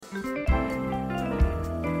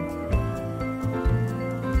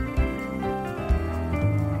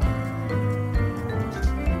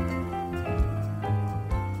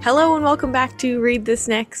Hello and welcome back to Read This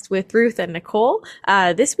Next with Ruth and Nicole.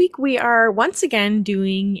 This week we are once again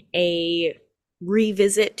doing a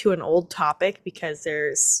revisit to an old topic because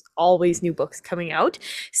there's always new books coming out.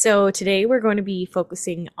 So today we're going to be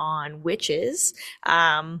focusing on witches.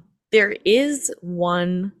 There is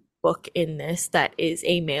one book in this that is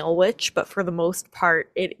a male witch, but for the most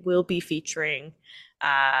part it will be featuring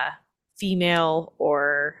female,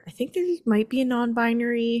 or I think there might be a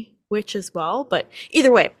non-binary witch as well, but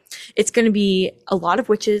either way, it's going to be a lot of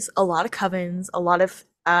witches, a lot of covens, a lot of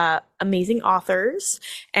amazing authors,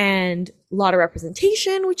 and a lot of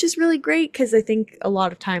representation, which is really great because I think a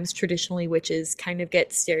lot of times traditionally witches kind of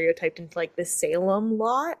get stereotyped into like the Salem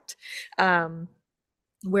lot,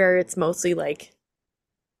 where it's mostly like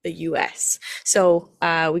the US. So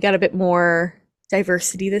we got a bit more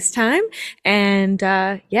diversity this time, and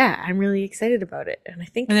I'm really excited about it. And I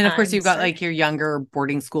think, and then of course you've got like your younger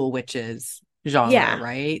boarding school witches genre, yeah,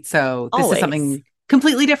 right? So this always is something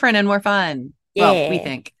completely different and more fun. Well, we yeah.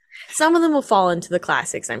 think. Some of them will fall into the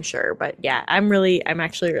classics, I'm sure, but yeah, I'm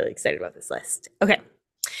actually really excited about this list. Okay.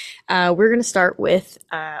 We're going to start with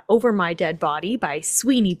Over My Dead Body by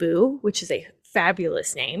Sweeney Boo, which is a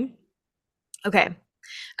fabulous name. Okay.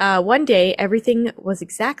 One day, everything was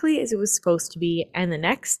exactly as it was supposed to be, and the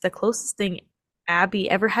next, the closest thing Abby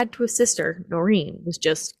ever had to a sister, Noreen, was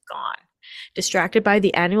just gone. Distracted by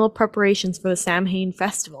the annual preparations for the Samhain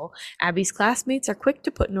festival, Abby's classmates are quick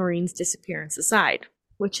to put Noreen's disappearance aside,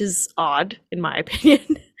 which is odd, in my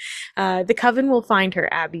opinion. The coven will find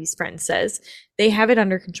her, Abby's friend says. They have it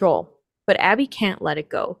under control, but Abby can't let it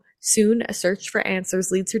go. Soon, a search for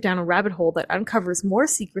answers leads her down a rabbit hole that uncovers more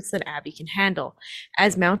secrets than Abby can handle.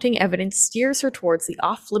 As mounting evidence steers her towards the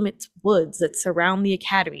off-limits woods that surround the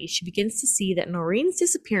academy, she begins to see that Noreen's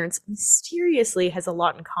disappearance mysteriously has a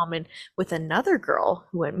lot in common with another girl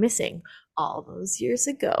who went missing all those years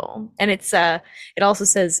ago. And it also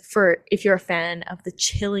says, for if you're a fan of the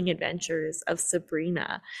chilling adventures of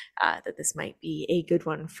Sabrina, that this might be a good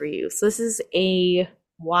one for you. So this is a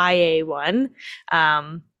YA one.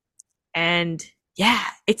 And yeah,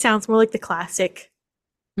 it sounds more like the classic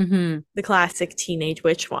teenage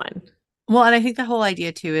witch one. Well, and I think the whole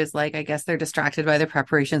idea too is like, I guess they're distracted by the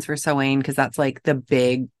preparations for Samhain because that's like the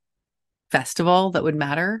big festival that would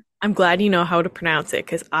matter. I'm glad you know how to pronounce it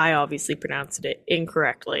because I obviously pronounced it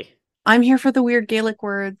incorrectly. I'm here for the weird Gaelic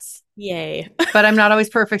words. Yay. But I'm not always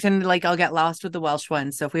perfect, and like I'll get lost with the Welsh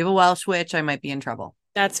ones. So if we have a Welsh witch, I might be in trouble.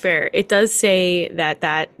 That's fair. It does say that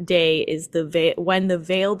that day is when the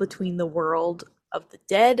veil between the world of the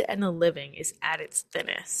dead and the living is at its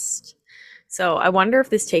thinnest. So I wonder if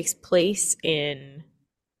this takes place in.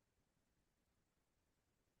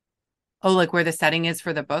 Oh, like where the setting is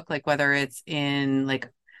for the book, like whether it's in like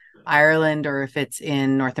Ireland or if it's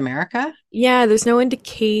in North America. Yeah, there's no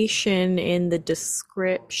indication in the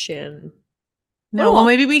description. No, well, Oh,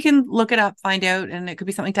 maybe we can look it up, find out, and it could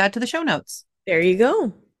be something to add to the show notes. there you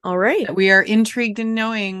go. All right. We are intrigued in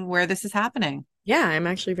knowing where this is happening. Yeah, I'm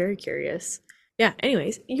actually very curious. Yeah,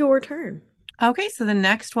 anyways, your turn. Okay, so the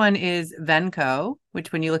next one is Venko,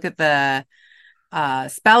 which when you look at the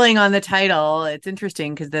spelling on the title, it's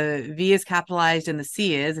interesting because the V is capitalized and the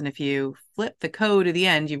C is, and if you flip the co to the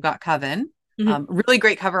end, you've got Coven. Mhm. Really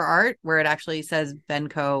great cover art where it actually says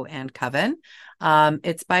Venko and Coven.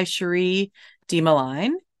 It's by Cherie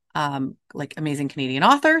Demaline, like amazing Canadian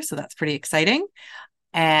author, so that's pretty exciting.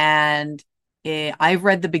 And I've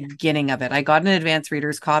read the beginning of it. I got an advanced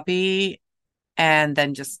reader's copy and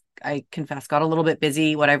then just, I confess, got a little bit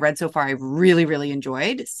busy. What I've read so far, I've really, really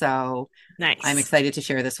enjoyed. So I'm Nice. excited to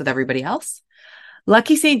share this with everybody else.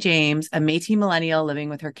 Lucky St. James, a Métis millennial living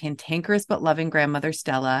with her cantankerous but loving grandmother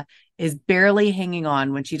Stella, is barely hanging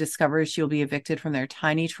on when she discovers she'll be evicted from their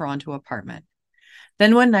tiny Toronto apartment.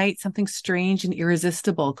 Then one night, something strange and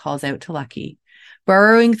irresistible calls out to Lucky.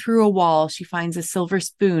 Burrowing through a wall, she finds a silver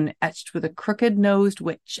spoon etched with a crooked-nosed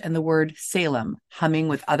witch and the word Salem humming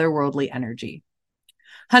with otherworldly energy.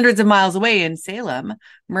 Hundreds of miles away in Salem,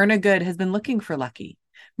 Myrna Good has been looking for Lucky.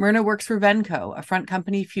 Myrna works for Venko, a front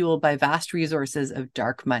company fueled by vast resources of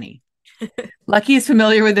dark money. Lucky is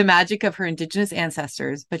familiar with the magic of her indigenous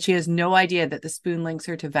ancestors, but she has no idea that the spoon links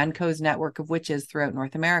her to Venko's network of witches throughout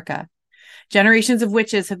North America. Generations of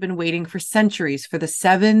witches have been waiting for centuries for the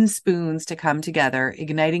 7 spoons to come together,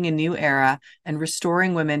 igniting a new era and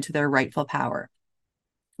restoring women to their rightful power.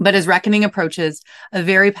 But as reckoning approaches, a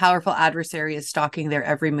very powerful adversary is stalking their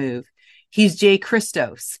every move. He's Jay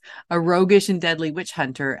Christos, a roguish and deadly witch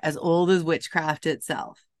hunter as old as witchcraft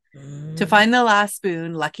itself. To Mm. find the last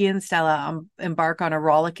spoon, Lucky and Stella embark on a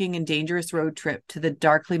rollicking and dangerous road trip to the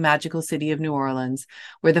darkly magical city of New Orleans,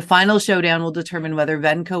 where the final showdown will determine whether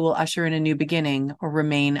Venco will usher in a new beginning or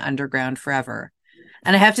remain underground forever.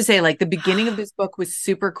 And I have to say, like, the beginning of this book was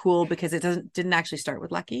super cool because it didn't actually start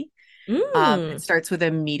with Lucky. It Mm. starts with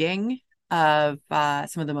a meeting of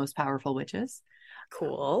some of the most powerful witches,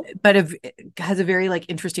 Cool. but it has a very like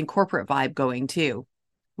interesting corporate vibe going too,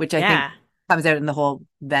 which I think Yeah. comes out in the whole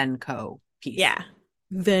Venco piece. Yeah.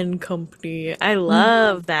 Then Company. I Mhm.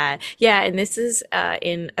 love that. Yeah, and this is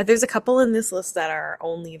there's a couple in this list that are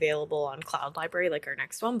only available on Cloud Library, like our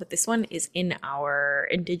next one, but this one is in our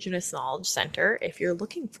Indigenous Knowledge Center if you're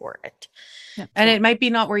looking for it. Yeah. If And you it want. might be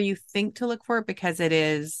not where you think to look for it because it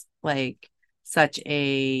is like such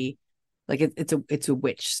a like it's a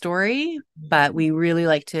witch story, but we really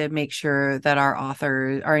like to make sure that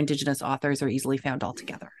our Indigenous authors are easily found all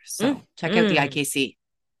together. So check out the Mm-hmm. IKC.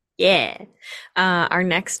 Yeah. Our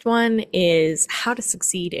next one is How to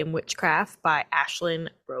Succeed in Witchcraft by Ashlyn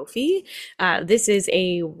Brophy. This is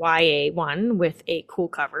a YA one with a cool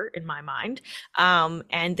cover in my mind.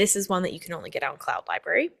 And this is one that you can only get on Cloud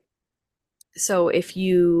Library. So if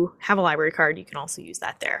you have a library card, you can also use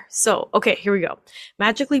that there. So, okay, here we go.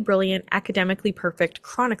 Magically brilliant, academically perfect,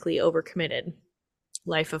 chronically overcommitted.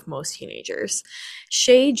 Life of most teenagers.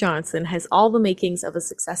 Shay Johnson has all the makings of a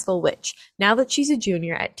successful witch. Now that she's a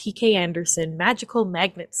junior at TK Anderson Magical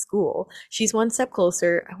Magnet School, she's one step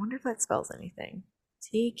closer. I wonder if that spells anything.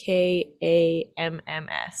 TKAMMS.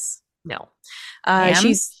 No.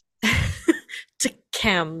 She's Hams. to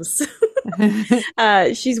Chems.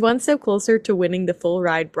 She's one step closer to winning the full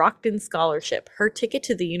ride Brockton Scholarship, her ticket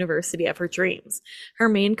to the university of her dreams. Her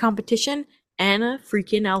main competition, Anna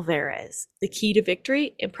freaking Alvarez. The key to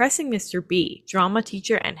victory, impressing Mr. B, drama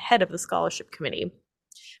teacher and head of the scholarship committee.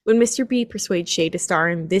 When Mr. B persuades Shay to star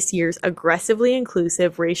in this year's aggressively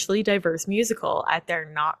inclusive, racially diverse musical at their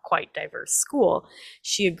not quite diverse school,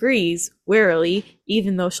 she agrees, warily,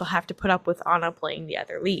 even though she'll have to put up with Anna playing the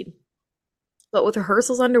other lead. But with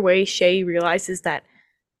rehearsals underway, Shay realizes that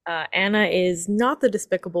Anna is not the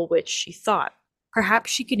despicable witch she thought. Perhaps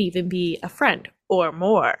she could even be a friend, or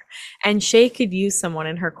more. And Shay could use someone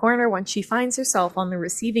in her corner when she finds herself on the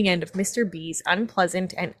receiving end of Mr. B's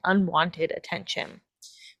unpleasant and unwanted attention.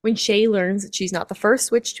 When Shay learns that she's not the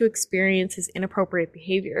first witch to experience his inappropriate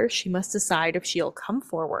behavior, she must decide if she'll come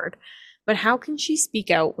forward. But how can she speak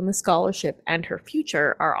out when the scholarship and her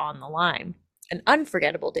future are on the line? An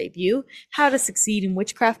unforgettable debut, How to Succeed in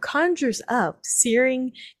Witchcraft conjures up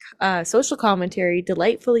searing social commentary,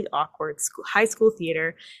 delightfully awkward high school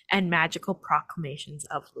theater, and magical proclamations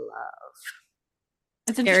of love.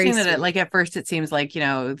 It's Very interesting that it sweet. like at first it seems like,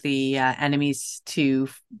 the enemies to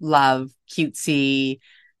love cutesy,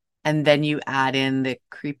 and then you add in the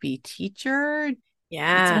creepy teacher. It's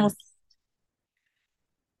Yeah. almost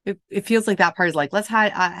it feels like that part is like let's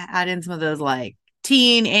add in some of those like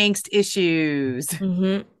teen angst issues.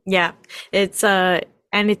 Yeah. It's and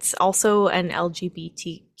it's also an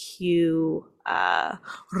LGBTQ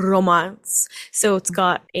romance. So it's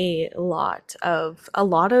got a lot of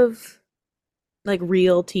like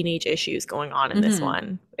real teenage issues going on in this Hmm.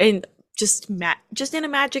 one. And just in a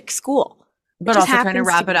magic school. It But just also trying to happens to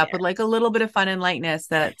wrap it be up with there. like a little bit of fun and lightness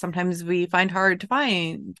that sometimes we find hard to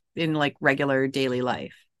find in like regular daily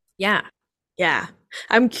life. Yeah. Yeah.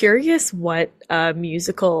 I'm curious what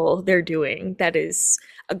musical they're doing that is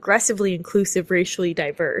aggressively inclusive, racially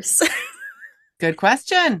diverse. Good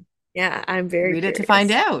question. Yeah, I'm very Read it to find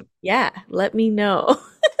curious. out. Yeah, let me know.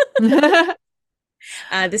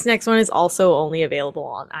 This next one is also only available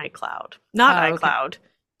on iCloud. Not Oh, okay. iCloud,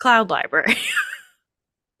 Cloud Library.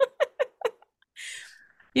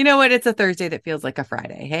 You know what? It's a Thursday that feels like a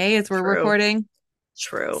Friday. Hey, as we're True. recording.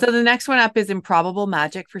 True. So the next one up is Improbable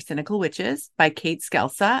Magic for Cynical Witches by Kate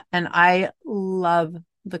Skelsa. And I love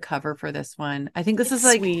the cover for this one. I think this is It's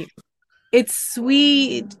like, sweet. it's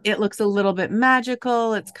sweet. It looks a little bit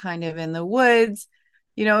magical. It's kind of in the woods,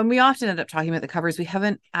 and we often end up talking about the covers. We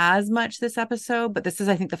haven't as much this episode, but this is,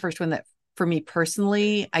 I think, the first one that for me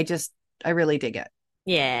personally, I really dig it.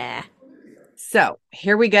 Yeah. So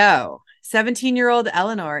here we go. 17-year-old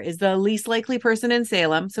Eleanor is the least likely person in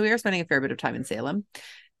Salem. So we are spending a fair bit of time in Salem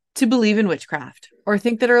to believe in witchcraft or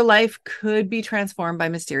think that her life could be transformed by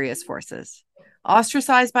mysterious forces.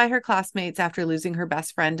 Ostracized by her classmates after losing her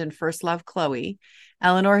best friend and first love, Chloe,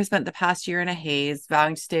 Eleanor has spent the past year in a haze,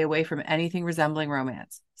 vowing to stay away from anything resembling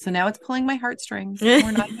romance. So now it's pulling my heartstrings, and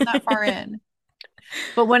we're not even that far in.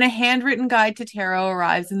 But when a handwritten guide to tarot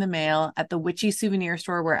arrives in the mail at the witchy souvenir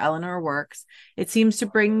store where Eleanor works, it seems to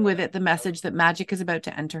bring with it the message that magic is about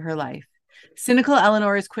to enter her life. Cynical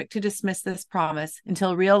Eleanor is quick to dismiss this promise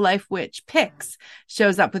until real-life witch Pix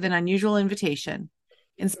shows up with an unusual invitation.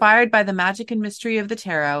 Inspired by the magic and mystery of the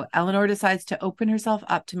tarot, Eleanor decides to open herself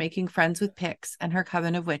up to making friends with Pix and her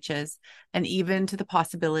coven of witches, and even to the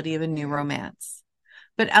possibility of a new romance.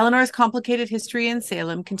 But Eleanor's complicated history in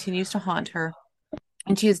Salem continues to haunt her,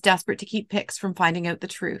 and she is desperate to keep Pix from finding out the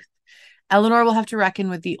truth. Eleanor will have to reckon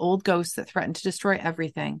with the old ghosts that threaten to destroy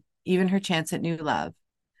everything, even her chance at new love.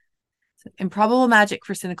 Improbable Magic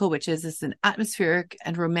for Cynical Witches is an atmospheric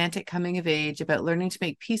and romantic coming of age about learning to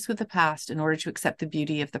make peace with the past in order to accept the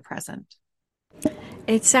beauty of the present.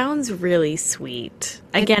 It sounds really sweet.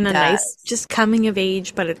 It Again, a nice does. just coming of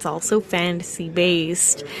age, but it's also fantasy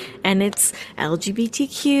based and it's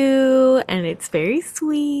LGBTQ and it's very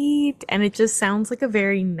sweet and it just sounds like a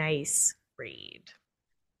very nice read.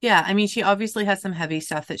 Yeah, I mean, she obviously has some heavy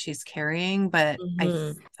stuff that she's carrying, but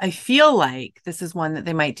Hmm. I feel like this is one that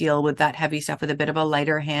they might deal with that heavy stuff with a bit of a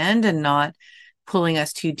lighter hand and not pulling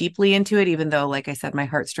us too deeply into it, even though, like I said, my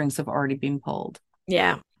heartstrings have already been pulled.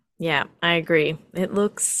 Yeah, yeah, I agree. It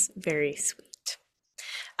looks very sweet.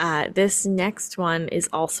 This next one is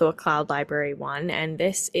also a Cloud Library one, and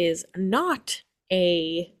this is not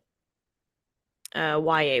a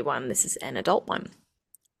YA one. This is an adult one.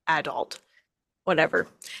 Adult, whatever.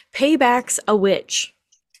 Payback's a Witch.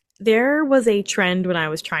 There was a trend when I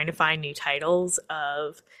was trying to find new titles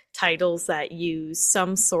of titles that use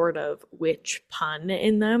some sort of witch pun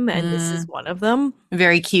in them, and this is Mm, one of them.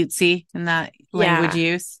 very cutesy in that language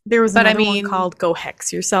Yeah. use. There was But I another one mean, called Go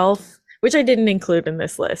Hex Yourself, which I didn't include in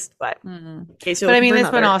this list, but mm. in case you're But I looking mean, for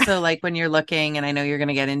this one another. also, like when you're looking, and I know you're going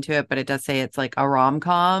to get into it, but it does say it's like a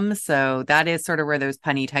rom-com. So that is sort of where those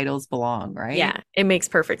punny titles belong, right? Yeah, it makes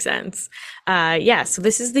perfect sense. Yeah, so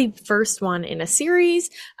this is the first one in a series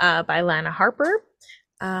by Lana Harper.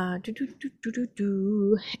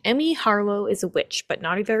 Emmy Harlow is a witch, but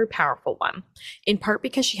not a very powerful one, in part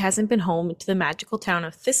because she hasn't been home to the magical town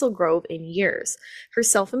of Thistlegrove in years. Her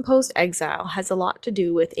self imposed exile has a lot to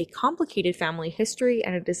do with a complicated family history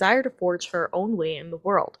and a desire to forge her own way in the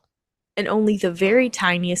world. And only the very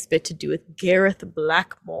tiniest bit to do with Gareth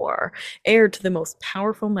Blackmore, heir to the most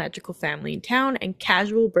powerful magical family in town and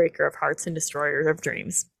casual breaker of hearts and destroyer of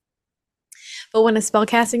dreams. But when a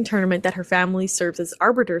spellcasting tournament that her family serves as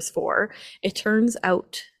arbiters for, it turns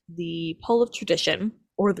out the pull of tradition,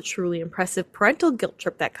 or the truly impressive parental guilt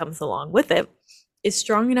trip that comes along with it, is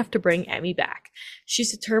strong enough to bring Emmy back.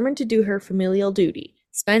 She's determined to do her familial duty,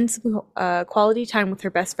 spend some quality time with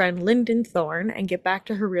her best friend Lyndon Thorne, and get back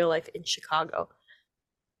to her real life in Chicago.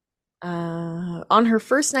 On her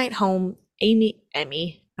first night home,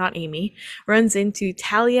 not Amy, runs into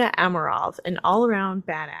Talia Amarov, an all-around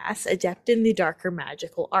badass, adept in the darker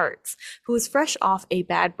magical arts, who is fresh off a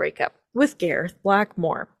bad breakup with Gareth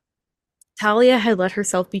Blackmore. Talia had let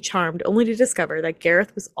herself be charmed only to discover that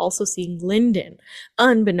Gareth was also seeing Lyndon,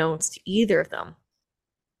 unbeknownst to either of them.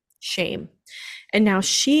 Shame. And now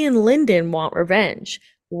she and Lyndon want revenge.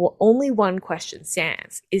 Well, only one question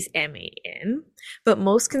stands. Is Emmy in? But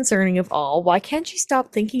most concerning of all, why can't she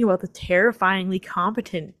stop thinking about the terrifyingly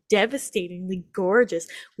competent, devastatingly gorgeous,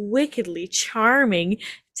 wickedly charming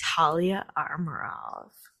Talia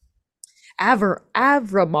Armarov?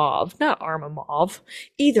 Avramov, not Armamov.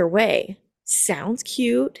 Either way, sounds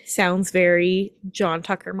cute, sounds very John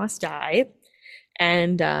Tucker Must Die.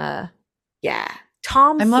 And yeah,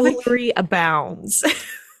 I'm loving tomfoolery abounds.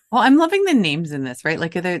 Well, I'm loving the names in this, right?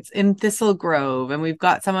 Like it's in Thistle Grove, and we've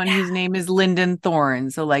got someone Yeah. whose name is Lyndon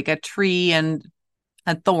Thorne. So like a tree and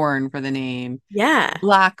a thorn for the name. Yeah.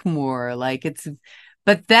 Blackmore, like it's,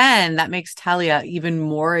 but then that makes Talia even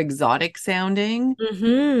more exotic sounding.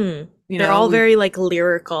 Mm-hmm. You They're know, all we've very like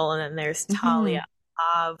lyrical, and then there's mhm. Talia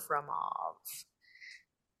Avramov.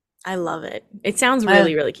 I love it. It sounds I,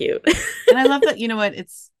 really, really cute. and I love that, you know what,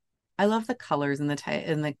 I love the colors in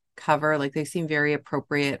in the cover. Like they seem very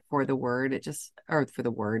appropriate for the word. It just, or for the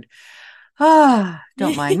word. Ah,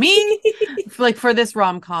 don't mind me. Like for this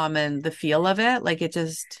rom-com and the feel of it, like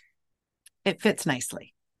it fits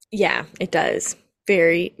nicely. Yeah, it does.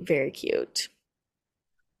 Very, very cute.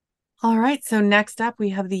 All right. So next up, we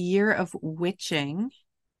have The Year of Witching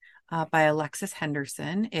by Alexis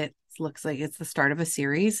Henderson. It looks like it's the start of a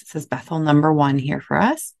series. It says Bethel #1 here for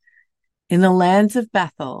us. In the lands of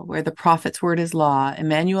Bethel, where the prophet's word is law,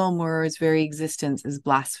 Emmanuel Moore's very existence is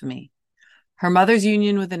blasphemy. Her mother's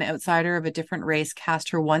union with an outsider of a different race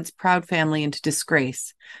cast her once proud family into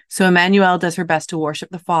disgrace. So Emmanuel does her best to worship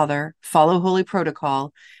the Father, follow holy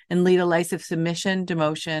protocol, and lead a life of submission,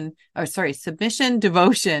 devotion,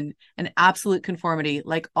 and absolute conformity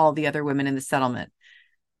like all the other women in the settlement.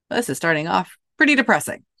 This is starting off Pretty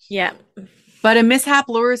depressing. Yeah. But a mishap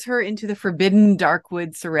lures her into the forbidden dark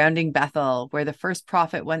woods surrounding Bethel, where the first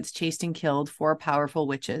prophet once chased and killed 4 powerful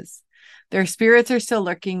witches. Their spirits are still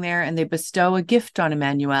lurking there, and they bestow a gift on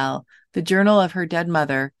Emmanuel, the journal of her dead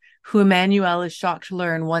mother, who Emmanuel is shocked to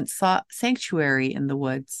learn once sought sanctuary in the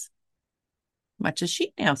woods, much as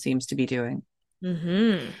she now seems to be doing.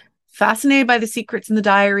 Mm-hmm. Fascinated by the secrets in the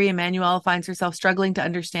diary, Emmanuel finds herself struggling to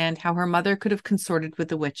understand how her mother could have consorted with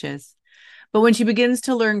the witches. But when she begins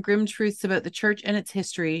to learn grim truths about the church and its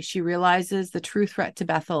history, she realizes the true threat to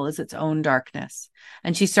Bethel is its own darkness.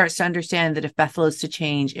 And she starts to understand that if Bethel is to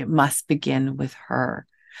change, it must begin with her.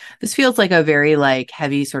 This feels like a very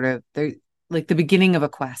heavy sort of like the beginning of a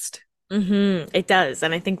quest. Mm-hmm. It does.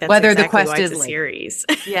 And I think that's whether exactly the quest why it's is a series.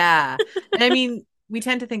 Yeah. And I mean, we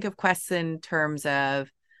tend to think of quests in terms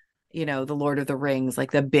of, the Lord of the Rings,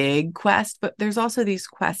 like the big quest, but there's also these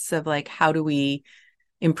quests of how do we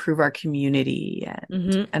improve our community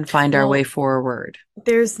and find our way forward.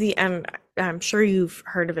 There's I'm sure you've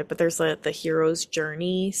heard of it, but there's the hero's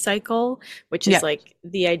journey cycle, which is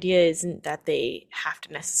the idea isn't that they have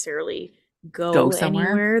to necessarily go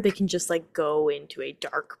anywhere. They can just go into a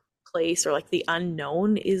dark place, or the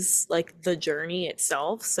unknown is the journey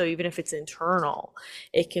itself. So even if it's internal,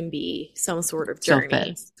 it can be some sort of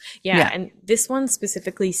journey. Yeah. And this one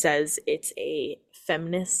specifically says it's a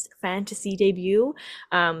feminist fantasy debut.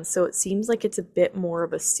 So it seems like it's a bit more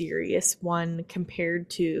of a serious one compared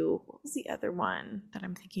to, what was the other one that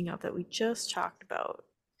I'm thinking of that we just talked about?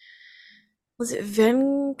 Was it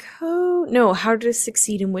Venko? No, How to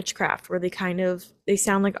Succeed in Witchcraft, where they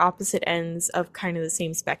sound like opposite ends of kind of the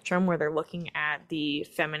same spectrum, where they're looking at the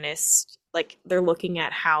feminist, they're looking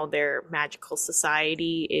at how their magical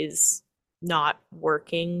society is not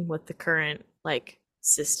working with the current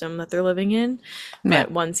system that they're living in.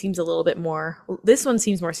 But one seems a little bit more, this one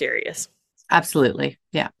seems more serious. Absolutely.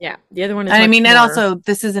 Yeah. Yeah. The other one is and also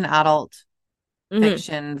this is an adult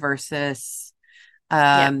fiction versus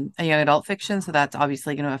a young adult fiction, so that's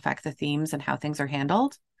obviously going to affect the themes and how things are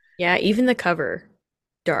handled. Yeah, even the cover,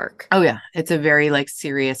 dark. Oh yeah, it's a very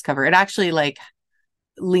serious cover. It actually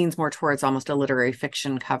leans more towards almost a literary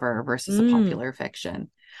fiction cover versus a popular fiction.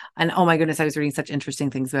 And oh my goodness, I was reading such interesting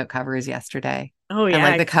things about covers yesterday. Oh yeah,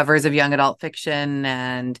 and the covers of young adult fiction,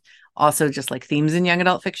 and also just themes in young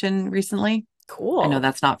adult fiction recently. Cool. I know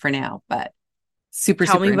that's not for now, but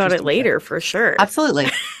Tell me about it later for sure. Absolutely.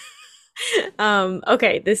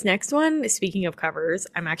 Okay, this next one, speaking of covers,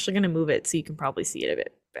 I'm actually going to move it so you can probably see it a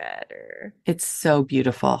bit better. It's so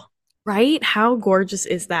beautiful. Right? How gorgeous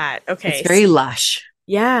is that? Okay. It's very lush.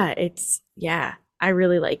 Yeah, I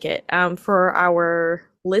really like it. For our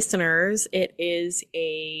listeners, it is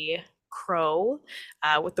a crow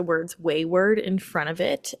with the words wayward in front of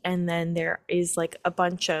it. And then there is a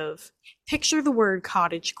bunch of, picture the word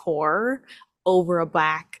cottagecore over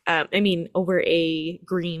over a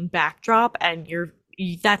green backdrop, and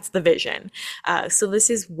that's the vision. So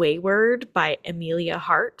this is Wayward by Amelia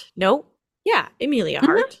Hart. Amelia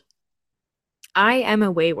Hart. I am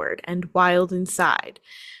a wayward and wild inside.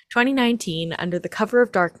 2019, under the cover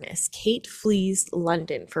of darkness, Kate flees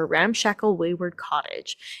London for a ramshackle wayward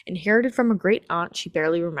cottage, inherited from a great aunt she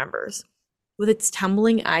barely remembers. With its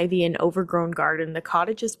tumbling ivy and overgrown garden, the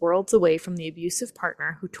cottage is worlds away from the abusive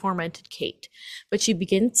partner who tormented Kate, but she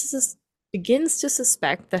begins to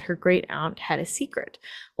suspect that her great aunt had a secret,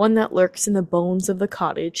 one that lurks in the bones of the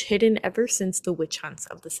cottage, hidden ever since the witch hunts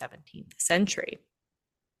of the 17th century.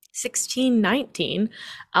 1619,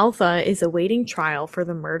 Alpha is awaiting trial for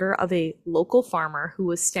the murder of a local farmer who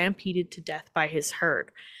was stampeded to death by his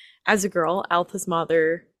herd. As a girl, Alpha's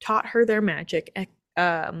mother taught her their magic,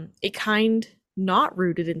 a kind not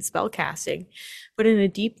rooted in spellcasting, but in a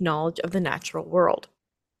deep knowledge of the natural world.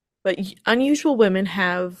 But unusual women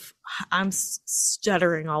have, I'm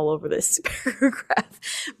stuttering all over this paragraph.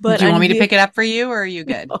 But do you want me to pick it up for you, or are you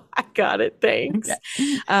good? No, I got it, thanks.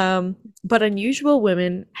 Okay. But unusual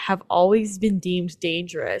women have always been deemed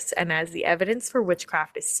dangerous, and as the evidence for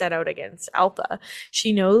witchcraft is set out against Alpha,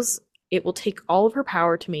 she knows it will take all of her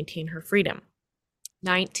power to maintain her freedom.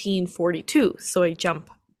 1942, so I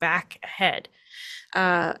jump back ahead.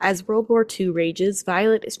 As World War II rages,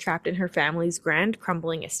 Violet is trapped in her family's grand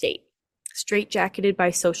crumbling estate. Straitjacketed by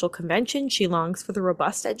social convention, she longs for the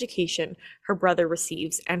robust education her brother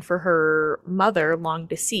receives and for her mother, long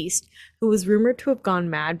deceased, who was rumored to have gone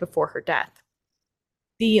mad before her death.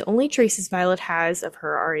 The only traces Violet has of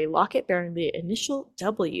her are a locket bearing the initial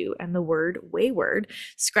W and the word wayward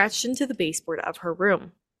scratched into the baseboard of her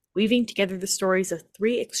room. Weaving together the stories of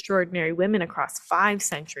 3 extraordinary women across 5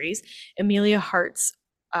 centuries, Amelia Hart's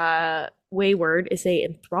Wayward is a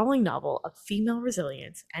enthralling novel of female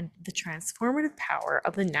resilience and the transformative power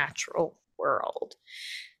of the natural world.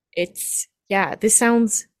 It's yeah, this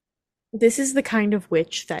is the kind of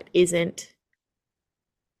witch that isn't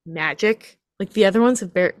magic. Like the other ones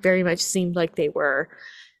have very much seemed like they were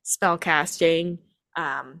spell casting,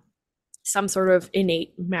 some sort of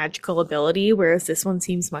innate magical ability, whereas this one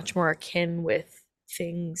seems much more akin with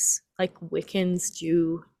things like Wiccans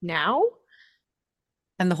do now.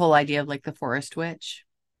 And the whole idea of like the forest witch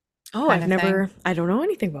Oh, kind I've of thing. never, I don't know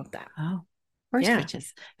anything about that. Oh, forest Yeah.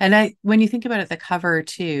 witches. And when you think about it, the cover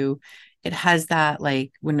too, it has that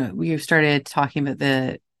like when we started talking about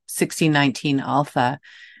the 1619 Alpha,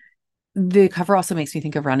 the cover also makes me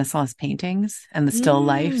think of Renaissance paintings and the still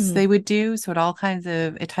lifes Mm. they would do. So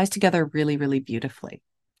it ties together really, really beautifully.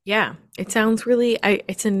 Yeah, it sounds really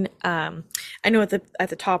it's an I know at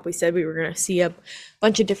the top we said we were going to see a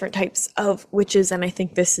bunch of different types of witches, and I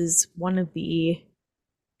think this is one of the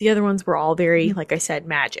other ones were all very, like I said,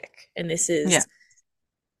 magic. And this Yeah. is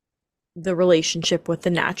the relationship with the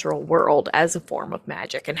natural world as a form of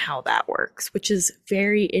magic and how that works, which is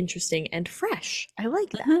very interesting and fresh. I like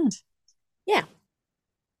that. Mhm. Yeah.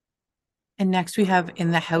 And next we have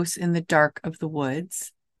In the House in the Dark of the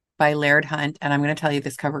Woods by Laird Hunt. And I'm going to tell you,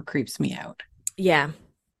 this cover creeps me out. Yeah.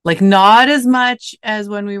 Like not as much as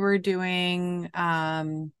when we were doing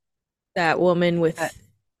That woman the, with the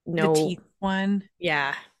no, teeth one.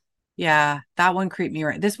 yeah. Yeah, that one creeped me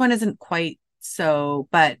right. This one isn't quite so,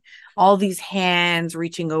 but all these hands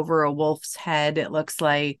reaching over a wolf's head, it looks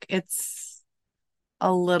like it's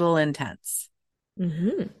a little intense.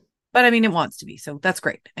 Hmm. But I mean, it wants to be, so that's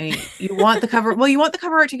great. I mean, you want the cover. Well, you want the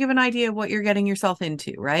cover art to give an idea of what you're getting yourself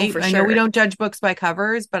into, Oh, right? for I know we sure. don't judge books by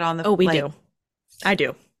covers, but on the Oh, we like, do. I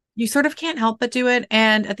do. you sort of can't help but do it.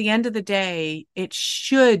 And at the end of the day,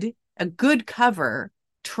 a good cover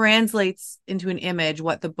translates into an image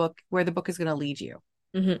where the book is going to lead you.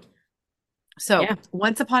 Hmm. So Yeah.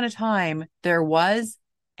 once upon a time, there was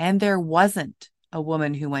and there wasn't a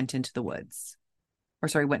woman who went into the woods, or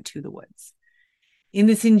sorry, went to the woods. In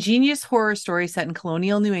this ingenious horror story set in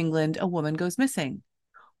colonial New England, a woman goes missing.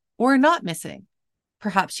 Or not missing.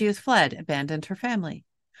 Perhaps she has fled, abandoned her family.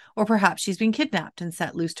 Or perhaps she's been kidnapped and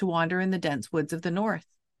set loose to wander in the dense woods of the north.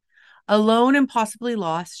 Alone and possibly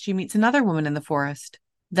lost, she meets another woman in the forest.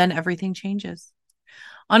 Then everything changes.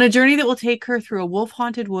 On a journey that will take her through a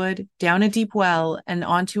wolf-haunted wood, down a deep well, and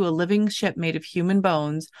onto a living ship made of human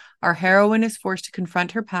bones, our heroine is forced to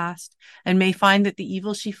confront her past and may find that the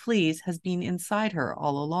evil she flees has been inside her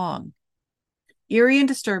all along. Eerie and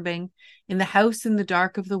disturbing, In the House in the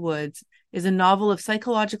Dark of the Woods is a novel of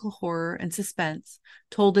psychological horror and suspense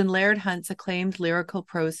told in Laird Hunt's acclaimed lyrical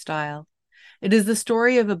prose style. It is the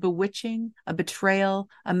story of a bewitching, a betrayal,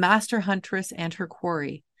 a master huntress, and her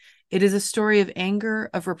quarry. It is a story of anger,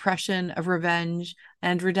 of repression, of revenge,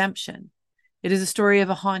 and redemption. It is a story of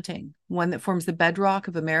a haunting, one that forms the bedrock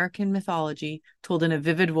of American mythology, told in a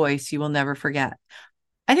vivid voice you will never forget.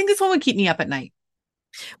 I think this one would keep me up at night.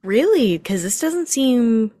 Really? Because this doesn't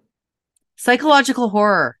seem Psychological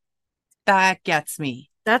horror, that gets me.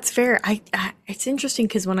 that's fair. I it's interesting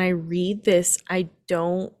because when I read this, I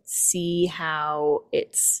don't see how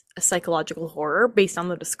it's a psychological horror based on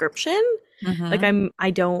the description. Like Mm-hmm. I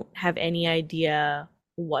don't have any idea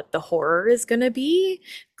what the horror is gonna be.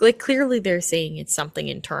 Like clearly they're saying it's something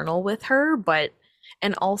internal with her, but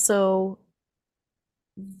and also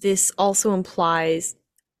this also implies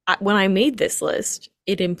when I made this list,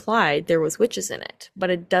 it implied there was witches in it, but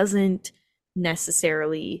it doesn't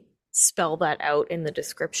necessarily spell that out in the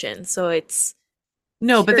description. So it's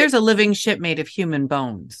No, but curious. there's a living ship made of human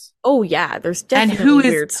bones. Oh yeah, there's And definitely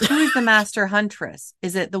weird who stuff. is the master huntress?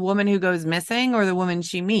 Is it the woman who goes missing or the woman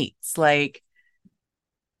she meets? Like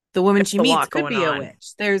the woman There's she a meets lot could going be a on.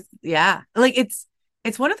 witch. There's yeah. Like it's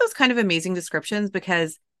one of those kind of amazing descriptions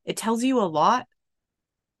because it tells you a lot,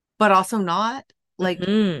 but also not. Like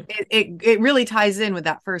Hmm. it really ties in with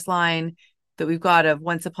that first line that we've got of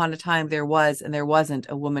once upon a time there was and there wasn't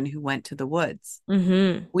a woman who went to the woods.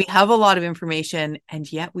 Hmm. We have a lot of information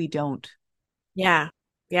and yet we don't. Yeah.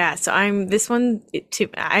 Yeah. So I'm this one too.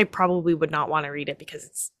 I probably would not want to read it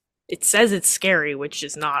because it says it's scary, which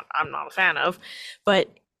is not I'm not a fan of, but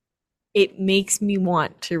it makes me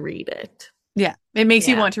want to read it. Yeah, it makes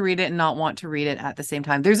you Yeah. want to read it and not want to read it at the same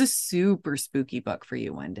time. There's a super spooky book for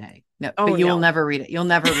you one day. No, Oh but you will no. never read it. You'll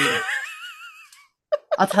never read it.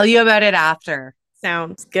 I'll tell you about it after. Sounds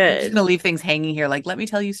I'm just good. gonna leave things hanging here. Like, let me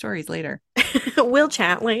tell you stories later. We'll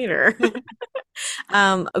chat later.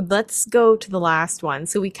 Let's go to the last one.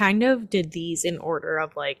 So we kind of did these in order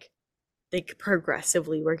of like like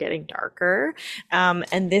progressively were getting darker.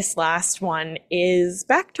 And this last one is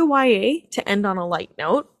back to YA to end on a light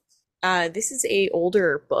note. This is a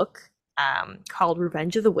older book called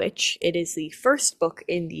Revenge of the Witch. It is the first book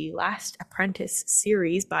in the Last Apprentice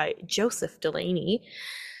series by Joseph Delaney.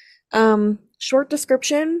 Short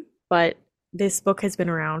description, but this book has been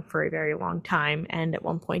around for a very long time, and at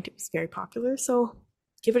one point it was very popular, so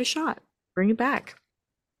give it a shot. Bring it back.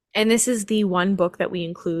 And this is the one book that we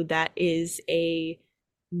include that is a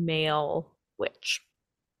male witch.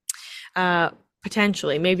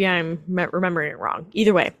 Potentially. Maybe I'm remembering it wrong.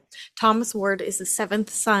 Either way, Thomas Ward is the seventh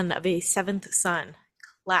son of a seventh son.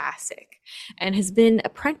 Classic. And has been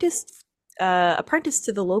apprenticed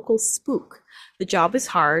to the local spook. The job is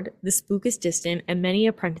hard, the spook is distant, and many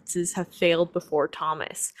apprentices have failed before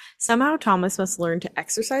Thomas. Somehow Thomas must learn to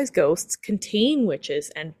exorcise ghosts, contain witches,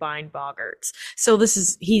 and bind boggarts. So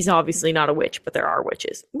he's obviously not a witch, but there are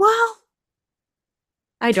witches. Well,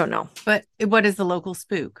 I don't know. But what is the local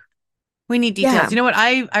spook? We need details. Yeah. You know what?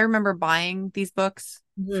 I remember buying these books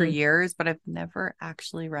for years, but I've never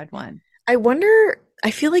actually read one. I wonder, I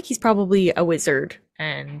feel like he's probably a wizard,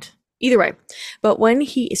 and either way. But when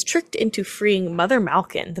he is tricked into freeing Mother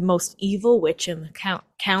Malkin, the most evil witch in the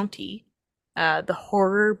county, the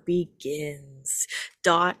horror begins. ...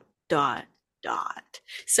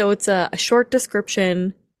 So it's a short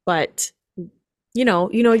description, but you know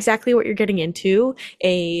exactly what you're getting into.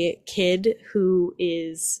 A kid who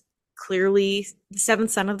is clearly the seventh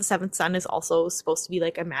son of the seventh son is also supposed to be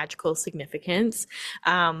like a magical significance.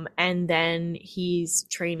 And then he's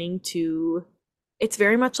training to, it's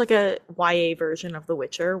very much like a YA version of The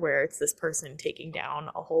Witcher, where it's this person taking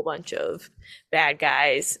down a whole bunch of bad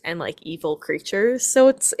guys and like evil creatures. So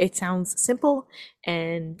it sounds simple,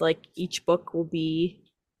 and like each book will be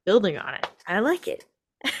building on it. I like it.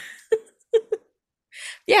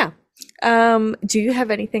 Yeah. Do you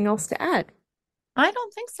have anything else to add? I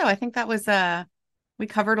don't think so. I think that was we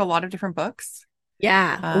covered a lot of different books.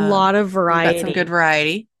 Yeah, a lot of variety. Got some good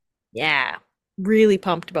variety. Yeah. Really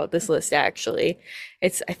pumped about this list, actually. I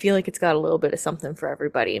feel like it's got a little bit of something for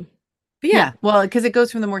everybody. But yeah. Well, because it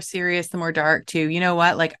goes from the more serious, the more dark to, you know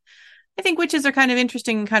what? Like, I think witches are kind of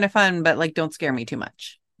interesting and kind of fun, but like, don't scare me too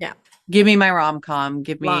much. Yeah. Give me my rom-com.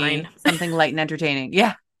 Give me Line. something light and entertaining.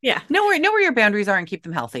 Yeah. Yeah. Know where your boundaries are and keep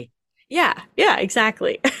them healthy. Yeah. Yeah,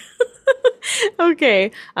 exactly. Okay.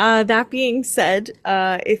 That being said,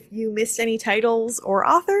 if you missed any titles or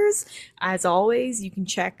authors, as always, you can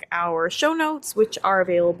check our show notes, which are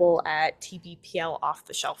available at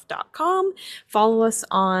tbplofftheshelf.com. Follow us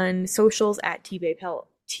on socials at tbaypl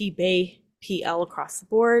across the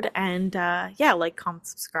board. And like, comment,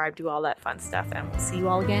 subscribe, do all that fun stuff. And we'll see you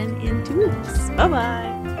all again in 2 weeks.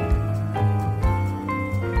 Bye-bye.